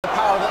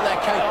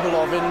capable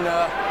of in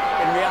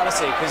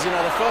reality, because, you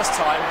know, the first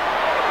time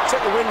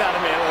took the wind out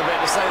of me a little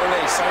bit, to say the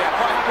least. So, yeah,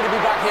 quite happy to be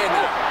back here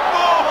now.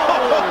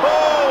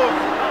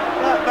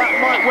 That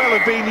might well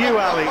have been you,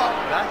 Ali.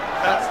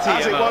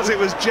 As it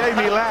was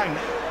Jamie Laing.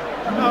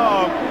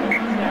 Oh.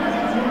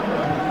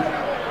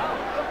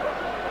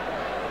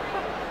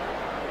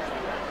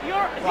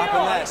 What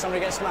happened there?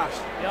 Somebody gets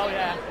smashed? Oh,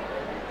 yeah.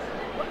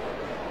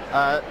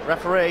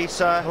 Referee,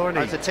 sir,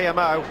 as a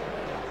TMO.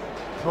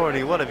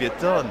 Thorny, what have you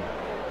done?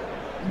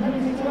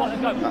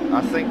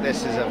 I think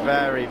this is a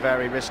very,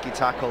 very risky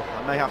tackle.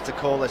 I may have to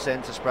call this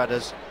in to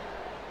spreaders.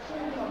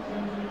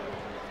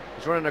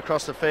 He's running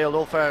across the field,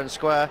 all fair and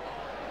square.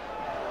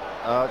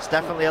 It's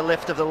definitely a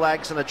lift of the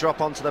legs and a drop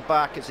onto the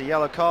back. It's a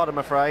yellow card, I'm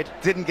afraid.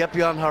 Didn't get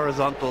beyond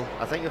horizontal.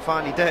 I think you'll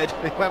find he did.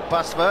 He went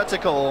past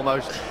vertical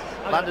almost.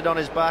 Landed on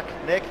his back.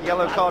 Nick,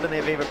 yellow card in the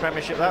Aviva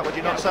Premiership, that, would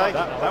you not say?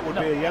 That would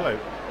be a yellow.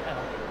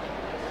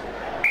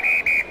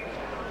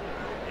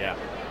 Yeah.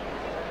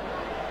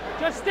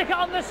 Just stick it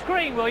on the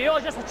screen, will you, or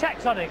just a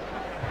check, Sonic?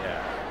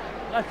 Yeah.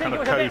 I think it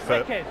was a bit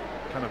wicked.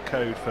 Kind of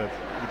code for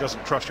he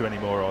doesn't trust you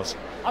anymore, Oz.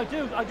 I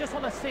do. I just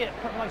want to see it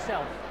for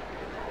myself.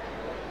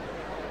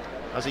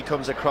 As he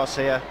comes across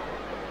here,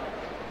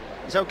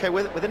 he's okay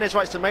within his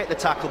rights to make the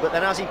tackle, but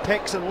then as he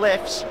picks and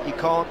lifts, you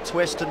can't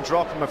twist and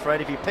drop him,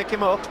 afraid. If you pick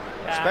him up,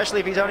 especially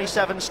if he's only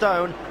 7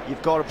 stone,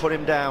 you've got to put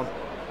him down.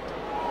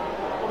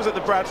 What was it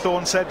that Brad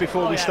Thorn said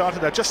before we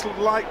started? I'd just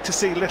like to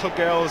see little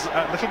guys,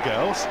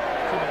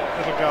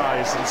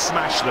 and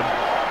smash them.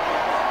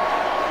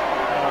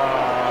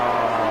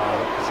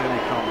 Kazini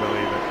can't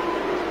believe it.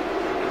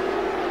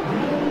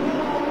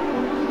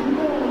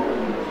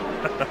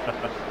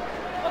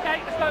 Okay,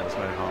 let's go. There's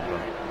no harm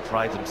done.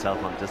 Prides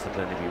himself on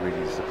discipline if he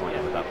really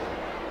disappointed with that one.